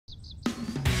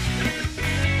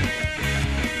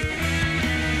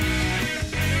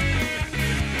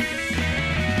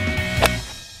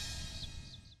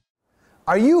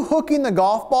Are you hooking the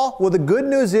golf ball? Well, the good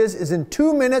news is in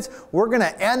 2 minutes, we're going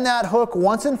to end that hook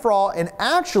once and for all. And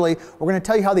actually, we're going to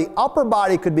tell you how the upper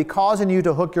body could be causing you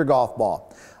to hook your golf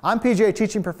ball. I'm PGA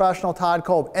teaching professional Todd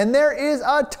Kolb, and there is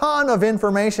a ton of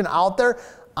information out there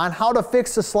on how to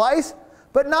fix the slice,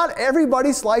 but not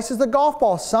everybody slices the golf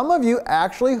ball. Some of you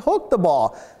actually hook the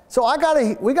ball. So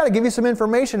we gotta give you some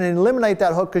information and eliminate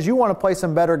that hook because you want to play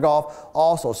some better golf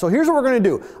also. So here's what we're going to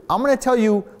do. I'm going to tell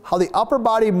you how the upper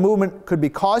body movement could be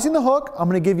causing the hook. I'm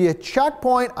going to give you a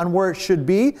checkpoint on where it should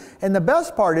be. And the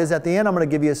best part is at the end, I'm going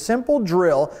to give you a simple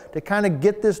drill to kind of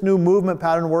get this new movement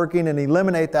pattern working and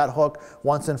eliminate that hook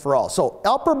once and for all. So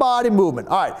upper body movement.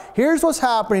 All right, here's what's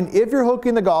happening if you're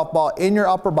hooking the golf ball in your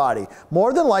upper body.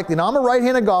 More than likely, now I'm a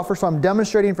right-handed golfer, so I'm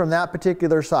demonstrating from that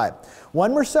particular side.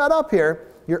 When we're set up here,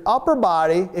 your upper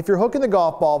body, if you're hooking the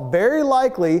golf ball, very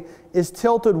likely is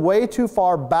tilted way too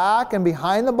far back and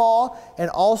behind the ball, and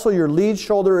also your lead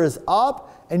shoulder is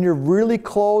up and you're really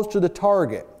close to the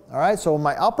target. All right, so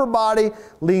my upper body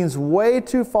leans way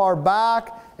too far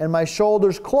back and my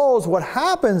shoulders closed. What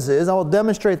happens is, I will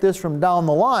demonstrate this from down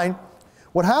the line,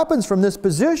 what happens from this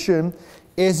position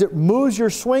is it moves your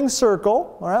swing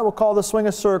circle, all right, we'll call the swing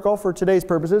a circle for today's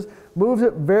purposes, moves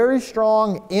it very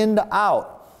strong in to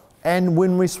out. And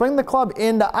when we swing the club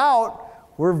in to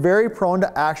out, we're very prone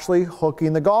to actually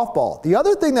hooking the golf ball. The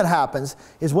other thing that happens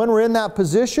is when we're in that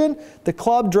position, the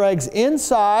club drags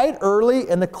inside early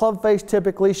and the club face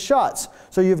typically shuts.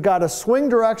 So you've got a swing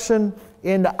direction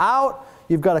in to out,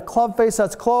 you've got a club face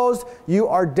that's closed, you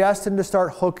are destined to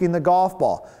start hooking the golf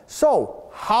ball. So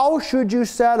how should you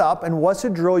set up and what's a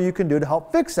drill you can do to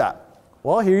help fix that?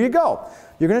 Well, here you go.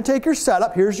 You're going to take your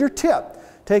setup, here's your tip.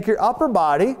 Take your upper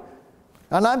body,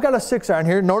 and I've got a 6-iron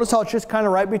here. Notice how it's just kind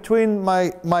of right between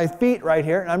my feet right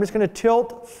here. And I'm just going to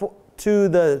tilt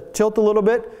a little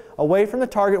bit away from the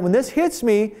target. When this hits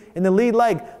me in the lead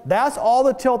leg, that's all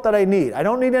the tilt that I need. I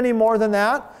don't need any more than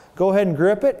that. Go ahead and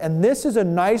grip it. And this is a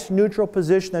nice neutral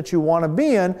position that you want to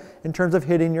be in terms of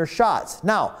hitting your shots.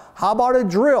 Now, how about a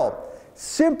drill?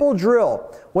 Simple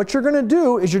drill. What you're going to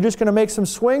do is you're just going to make some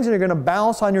swings and you're going to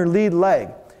bounce on your lead leg.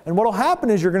 And what will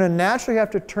happen is you're going to naturally have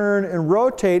to turn and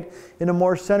rotate in a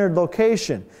more centered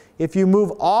location. If you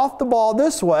move off the ball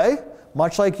this way,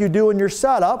 much like you do in your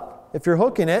setup, if you're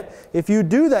hooking it, if you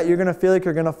do that, you're going to feel like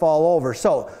you're going to fall over.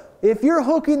 So if you're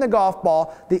hooking the golf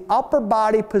ball, the upper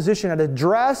body position at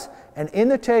address and in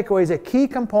the takeaway is a key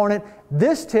component.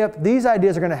 This tip, these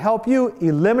ideas are going to help you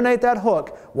eliminate that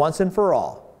hook once and for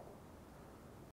all.